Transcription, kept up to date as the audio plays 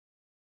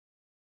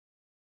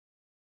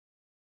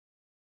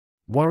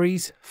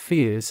Worries,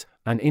 fears,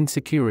 and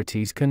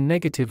insecurities can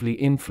negatively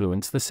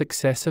influence the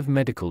success of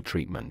medical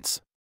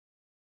treatments.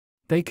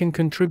 They can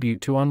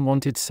contribute to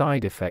unwanted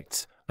side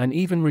effects, and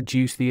even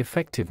reduce the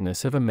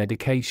effectiveness of a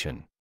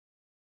medication.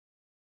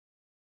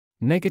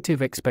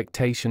 Negative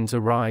expectations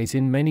arise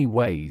in many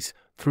ways,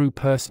 through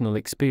personal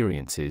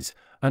experiences,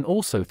 and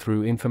also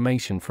through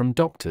information from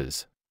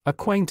doctors,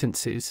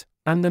 acquaintances,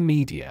 and the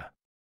media.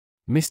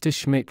 Mr.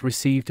 Schmidt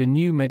received a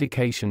new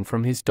medication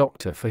from his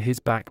doctor for his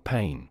back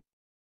pain.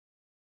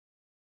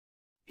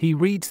 He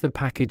reads the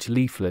package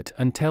leaflet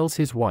and tells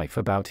his wife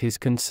about his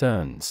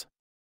concerns.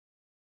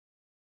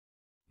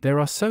 There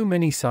are so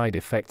many side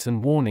effects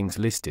and warnings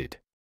listed.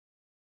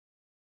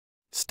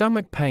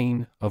 Stomach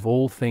pain, of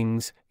all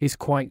things, is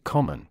quite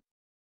common.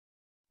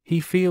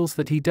 He feels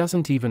that he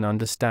doesn't even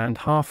understand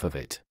half of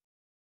it.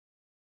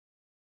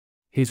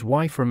 His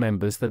wife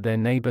remembers that their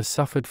neighbor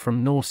suffered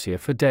from nausea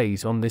for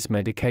days on this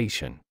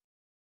medication.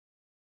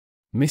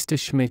 Mr.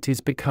 Schmidt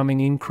is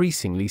becoming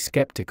increasingly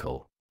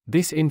skeptical.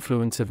 This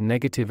influence of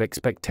negative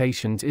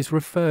expectations is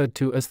referred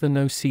to as the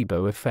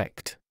nocebo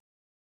effect.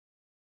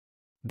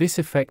 This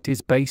effect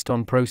is based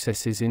on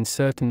processes in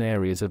certain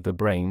areas of the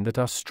brain that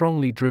are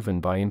strongly driven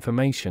by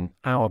information,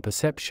 our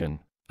perception,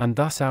 and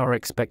thus our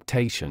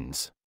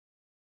expectations.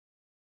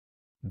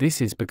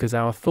 This is because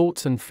our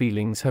thoughts and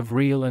feelings have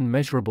real and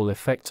measurable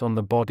effects on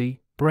the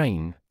body,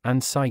 brain,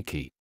 and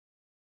psyche.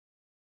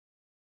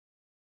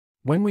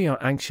 When we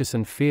are anxious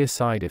and fear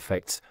side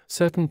effects,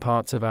 certain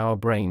parts of our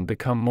brain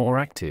become more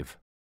active.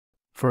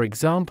 For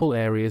example,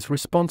 areas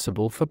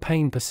responsible for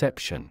pain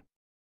perception.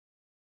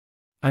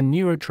 And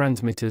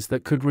neurotransmitters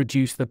that could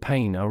reduce the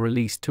pain are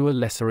released to a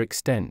lesser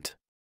extent.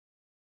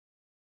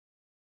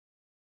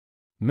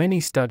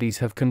 Many studies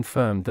have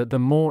confirmed that the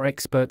more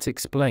experts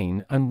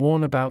explain and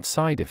warn about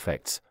side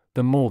effects,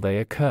 the more they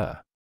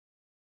occur.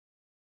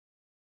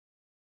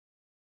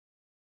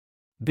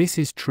 This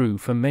is true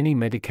for many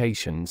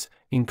medications,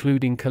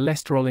 including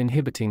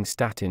cholesterol-inhibiting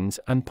statins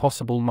and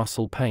possible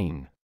muscle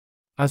pain,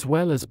 as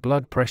well as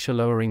blood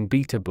pressure-lowering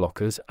beta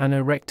blockers and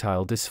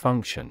erectile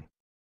dysfunction.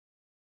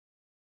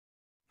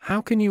 How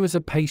can you as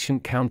a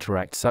patient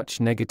counteract such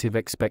negative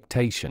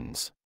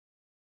expectations?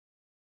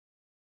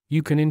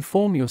 You can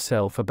inform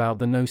yourself about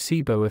the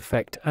nocebo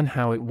effect and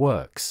how it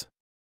works.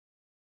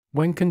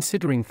 When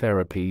considering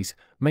therapies,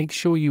 make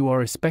sure you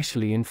are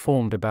especially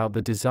informed about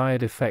the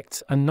desired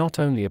effects and not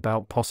only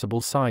about possible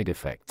side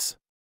effects.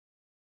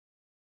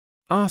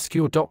 Ask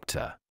your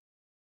doctor.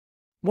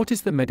 What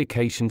is the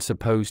medication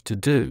supposed to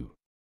do?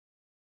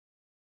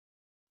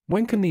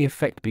 When can the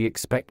effect be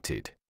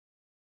expected?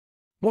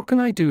 What can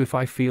I do if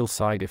I feel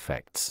side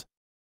effects?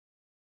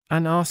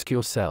 And ask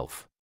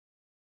yourself,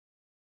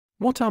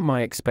 what are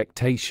my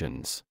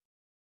expectations?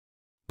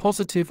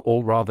 Positive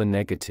or rather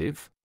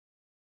negative?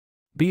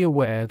 Be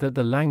aware that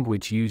the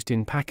language used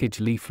in package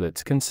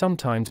leaflets can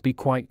sometimes be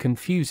quite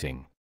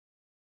confusing.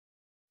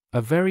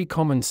 A very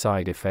common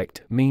side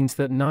effect means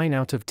that 9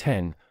 out of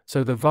 10,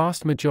 so the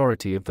vast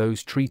majority of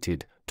those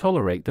treated,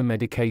 tolerate the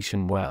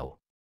medication well.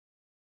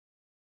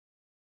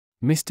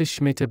 Mr.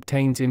 Schmidt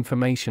obtains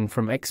information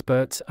from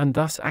experts and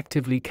thus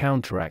actively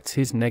counteracts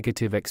his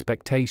negative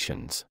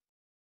expectations.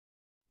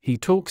 He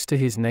talks to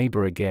his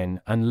neighbor again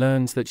and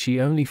learns that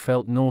she only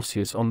felt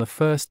nauseous on the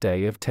first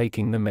day of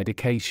taking the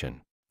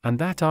medication, and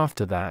that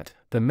after that,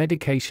 the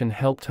medication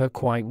helped her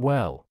quite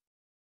well.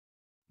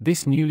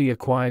 This newly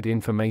acquired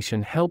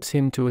information helps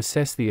him to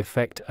assess the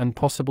effect and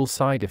possible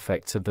side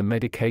effects of the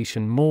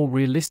medication more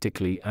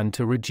realistically and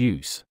to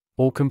reduce,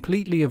 or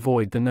completely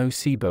avoid the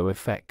nocebo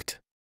effect.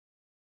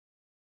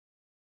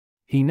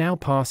 He now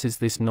passes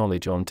this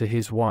knowledge on to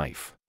his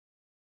wife.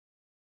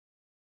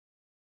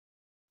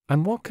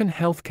 And what can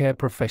healthcare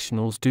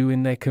professionals do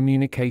in their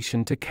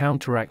communication to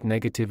counteract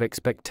negative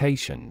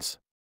expectations?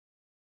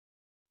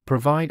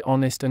 Provide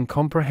honest and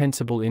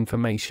comprehensible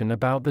information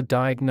about the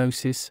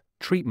diagnosis,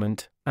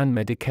 treatment, and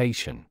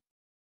medication.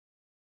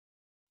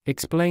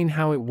 Explain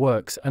how it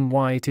works and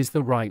why it is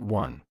the right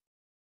one.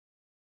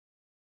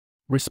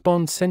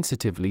 Respond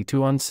sensitively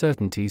to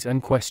uncertainties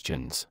and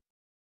questions.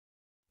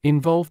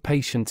 Involve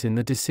patients in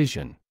the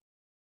decision.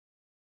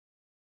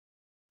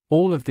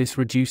 All of this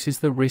reduces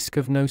the risk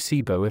of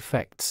nocebo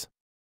effects.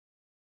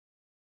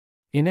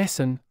 In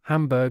Essen,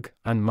 Hamburg,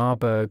 and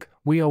Marburg,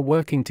 we are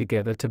working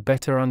together to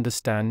better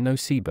understand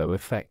nocebo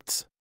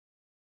effects.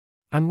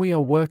 And we are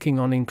working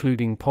on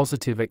including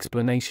positive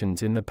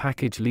explanations in the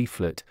package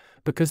leaflet,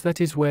 because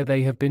that is where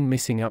they have been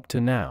missing up to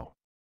now.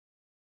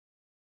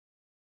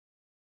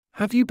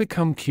 Have you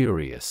become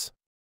curious?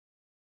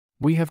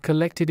 We have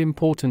collected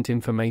important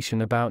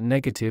information about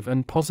negative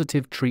and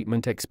positive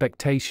treatment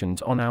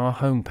expectations on our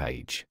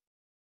homepage.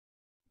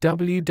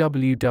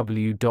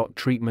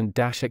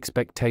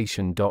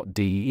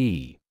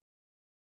 www.treatment-expectation.de